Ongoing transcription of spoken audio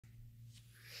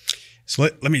So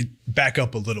let me back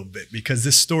up a little bit, because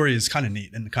this story is kind of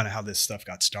neat and kind of how this stuff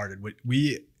got started.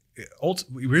 We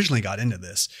originally got into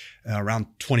this around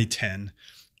 2010,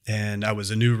 and I was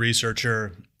a new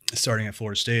researcher starting at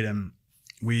Florida State, and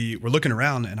we were looking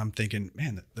around, and I'm thinking,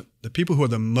 man, the people who are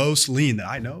the most lean that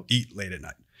I know eat late at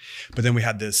night. But then we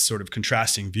had this sort of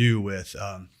contrasting view with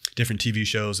different TV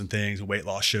shows and things, weight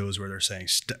loss shows, where they're saying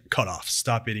cut off,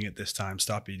 stop eating at this time,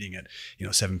 stop eating at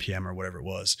 7 p.m. or whatever it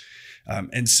was.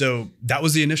 And so that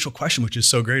was the initial question, which is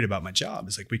so great about my job,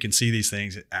 is like we can see these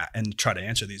things and try to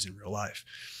answer these in real life.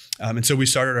 And so we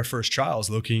started our first trials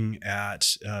looking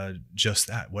at just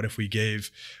that. What if we gave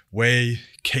whey,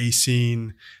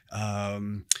 casein,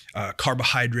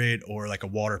 carbohydrate, or like a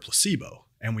water placebo?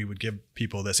 And we would give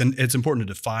people this. And it's important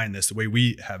to define this. The way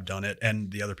we have done it,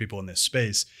 and the other people in this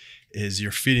space, is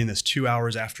you're feeding this 2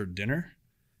 hours after dinner.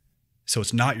 So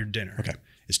it's not your dinner. Okay.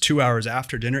 It's 2 hours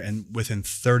after dinner and within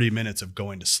 30 minutes of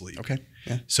going to sleep. Okay.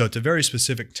 Yeah. So it's a very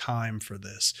specific time for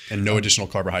this. And no additional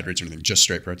carbohydrates or anything, just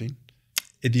straight protein?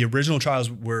 The original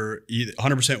trials were either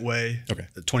 100% whey, okay,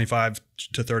 25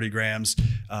 to 30 grams,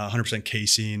 100%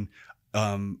 casein,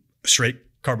 straight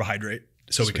carbohydrate,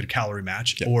 so we could calorie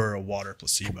match, or a water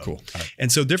placebo. Cool. Right. And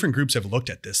so different groups have looked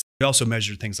at this. We also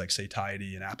measured things like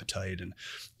satiety and appetite, and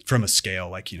from a scale,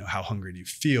 like, how hungry do you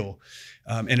feel?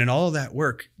 And in all of that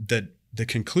work, the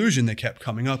conclusion that kept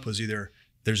coming up was either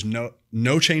there's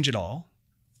no change at all,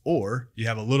 or you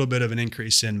have a little bit of an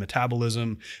increase in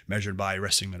metabolism measured by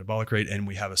resting metabolic rate, and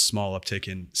we have a small uptick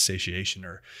in satiation,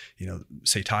 or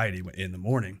satiety in the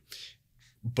morning.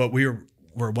 But we're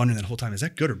wondering the whole time, is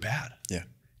that good or bad? Yeah.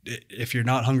 If you're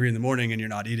not hungry in the morning and you're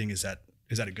not eating, is that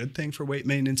a good thing for weight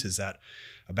maintenance? Is that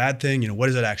a bad thing? What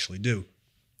does that actually do?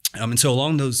 And so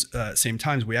along those same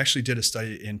times, we actually did a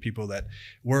study in people that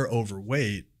were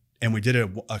overweight, and we did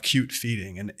acute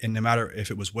feeding. And no matter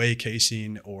if it was whey,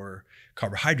 casein, or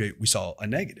carbohydrate, we saw a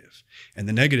negative. And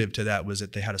the negative to that was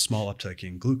that they had a small uptick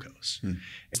in glucose.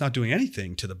 It's not doing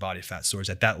anything to the body fat stores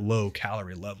at that low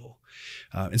calorie level.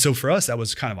 And so for us, that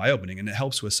was kind of eye-opening, and it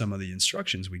helps with some of the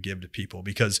instructions we give to people,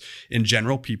 because in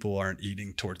general, people aren't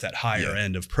eating towards that higher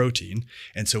end of protein.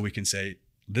 And so we can say,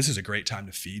 this is a great time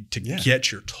to feed to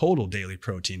get your total daily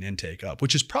protein intake up,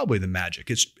 which is probably the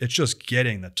magic. It's just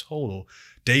getting the total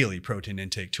daily protein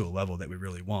intake to a level that we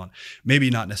really want. Maybe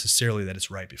not necessarily that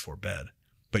it's right before bed,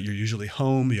 but you're usually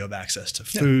home, you have access to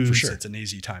food. For sure. It's an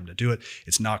easy time to do it.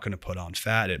 It's not going to put on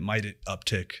fat. It might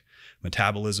uptick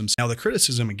metabolism. Now, the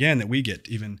criticism, again, that we get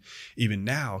even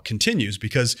now continues,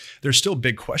 because there's still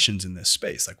big questions in this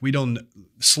space. Like,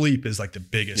 sleep is like the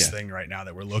biggest thing right now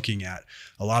that we're looking at.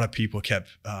 A lot of people kept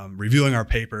reviewing our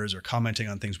papers or commenting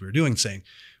on things we were doing, saying,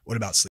 what about sleep?